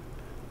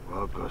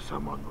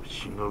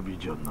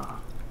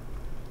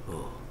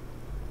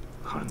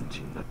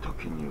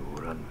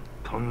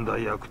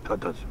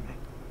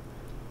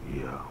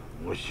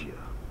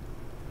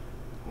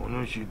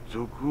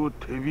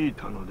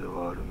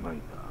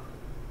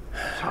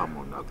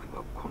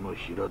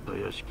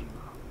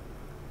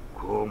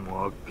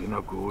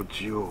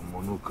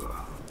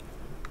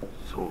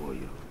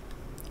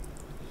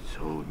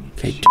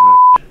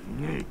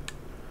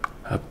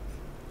 Okay,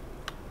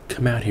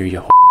 come out here,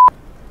 you.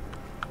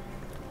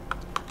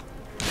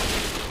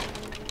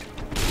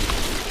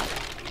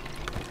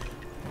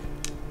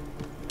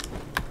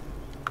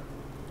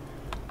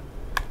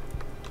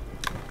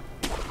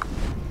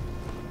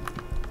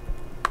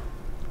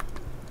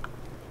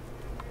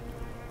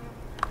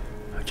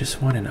 I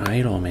just want an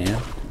idol,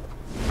 man.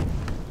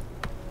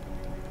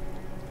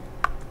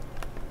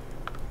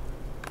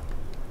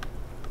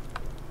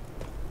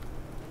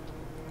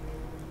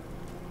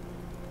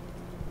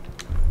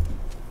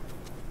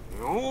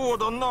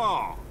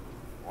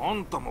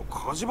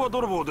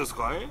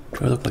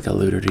 Do I look like a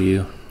looter to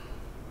you?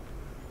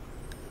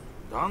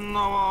 旦那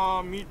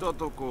は見た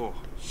とこ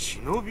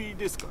忍び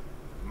ですか。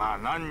まあ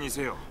何に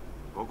せよ、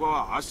ここ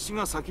はあっし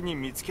が先に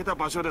見つけた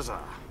場所でさ。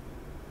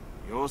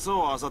よそ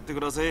を漁ってく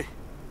ださい。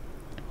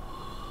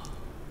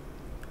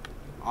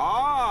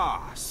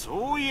ああ、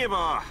そういえ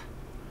ば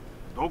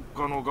どっ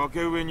かの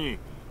崖上に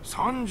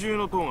三重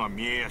の塔が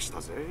見えやし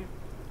たぜ。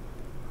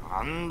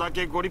あんだ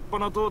けご立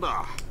派な塔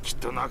だ。きっ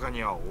と中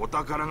にはお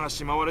宝が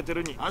しまわれて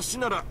るに。あっし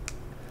なら。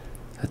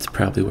That's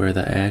probably where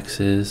the axe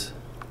is.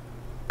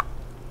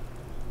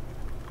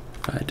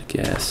 If I had to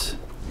guess.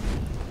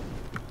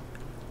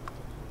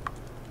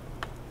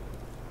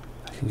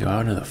 I can go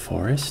out into the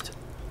forest?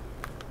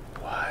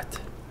 What?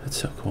 That's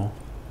so cool.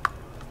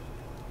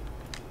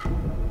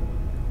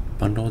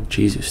 Bundled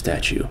Jesus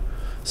statue.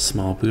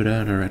 Small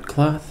Buddha in a red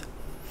cloth.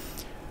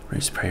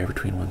 Raise prayer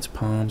between one's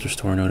palms.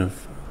 Restore a note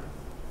of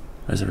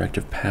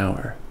resurrective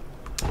power.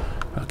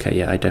 Okay,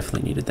 yeah, I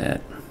definitely needed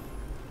that.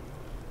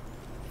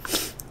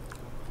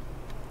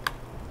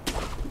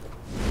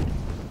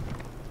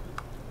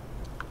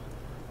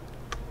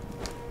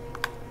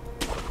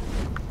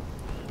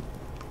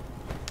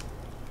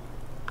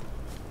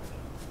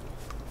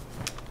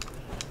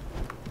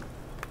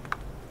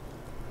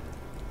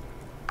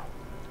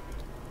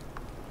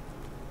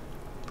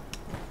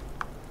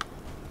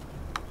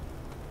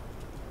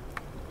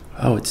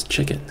 Oh, it's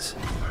chickens.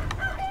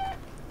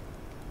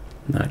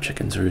 Not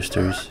chickens,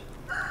 roosters.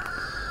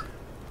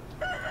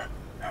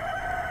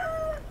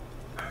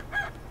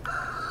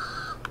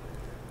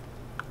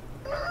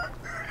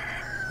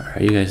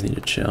 Alright, you guys need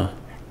to chill.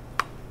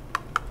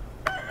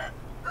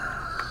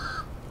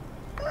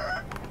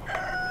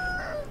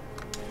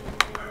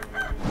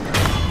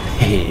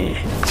 You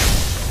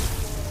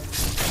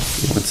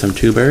want some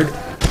too, bird?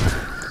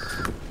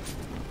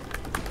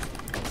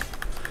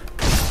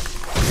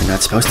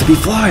 not supposed to be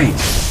flying!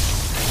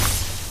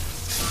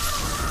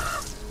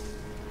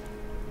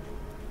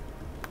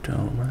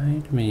 Don't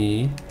mind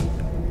me.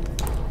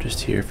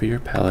 Just here for your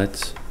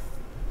pellets.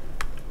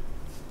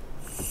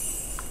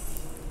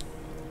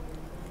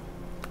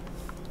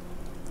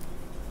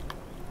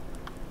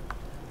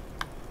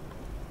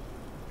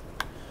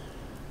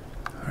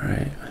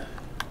 Alright.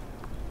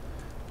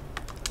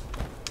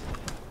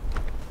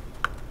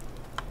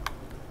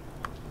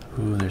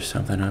 Ooh, there's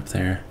something up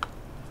there.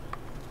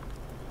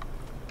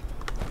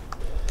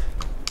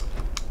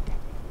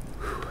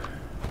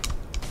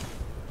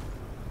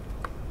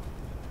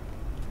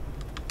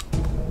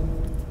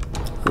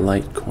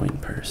 Light coin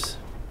purse.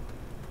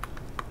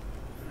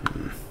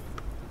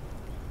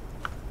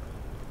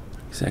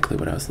 Exactly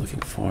what I was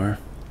looking for.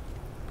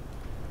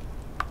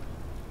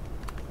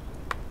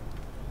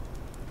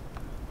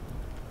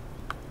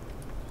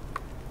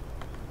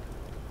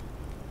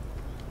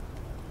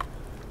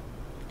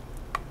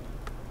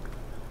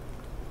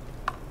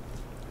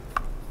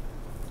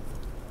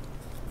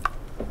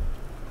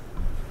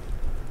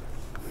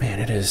 Man,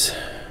 it is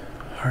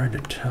hard to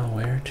tell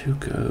where to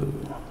go.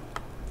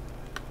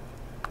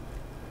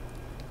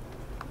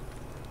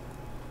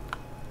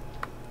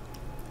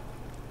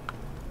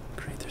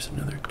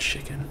 Another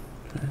chicken.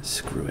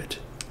 Screw it.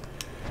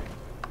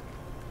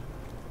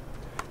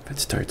 If it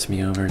starts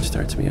me over, it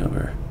starts me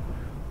over.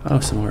 Oh,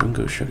 some more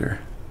ungo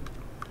sugar.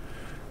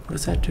 What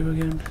does that do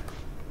again?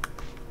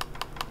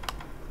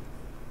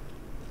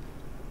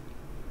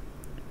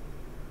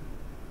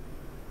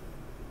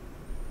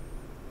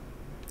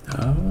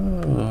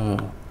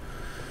 Oh.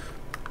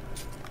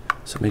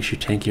 So it makes you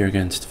tankier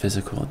against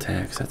physical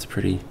attacks. That's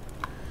pretty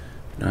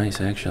nice,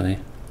 actually.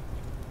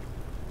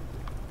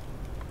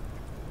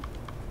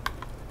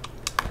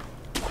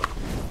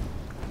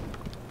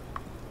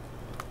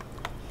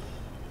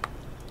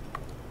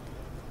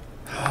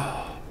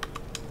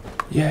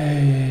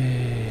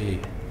 Yay!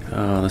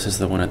 Oh, this is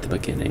the one at the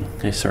beginning.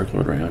 I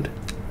circled around.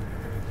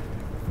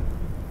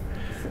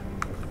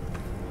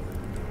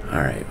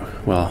 Alright,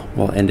 well,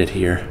 we'll end it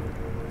here.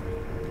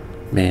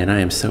 Man,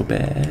 I am so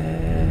bad.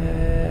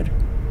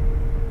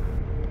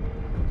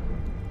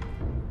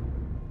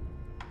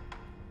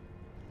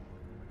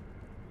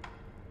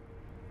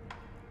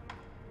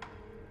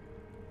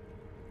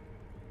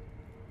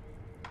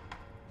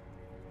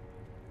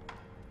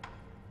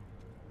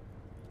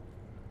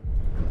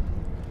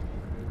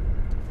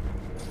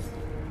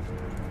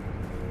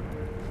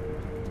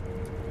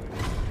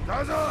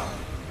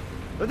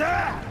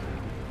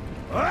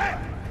 There!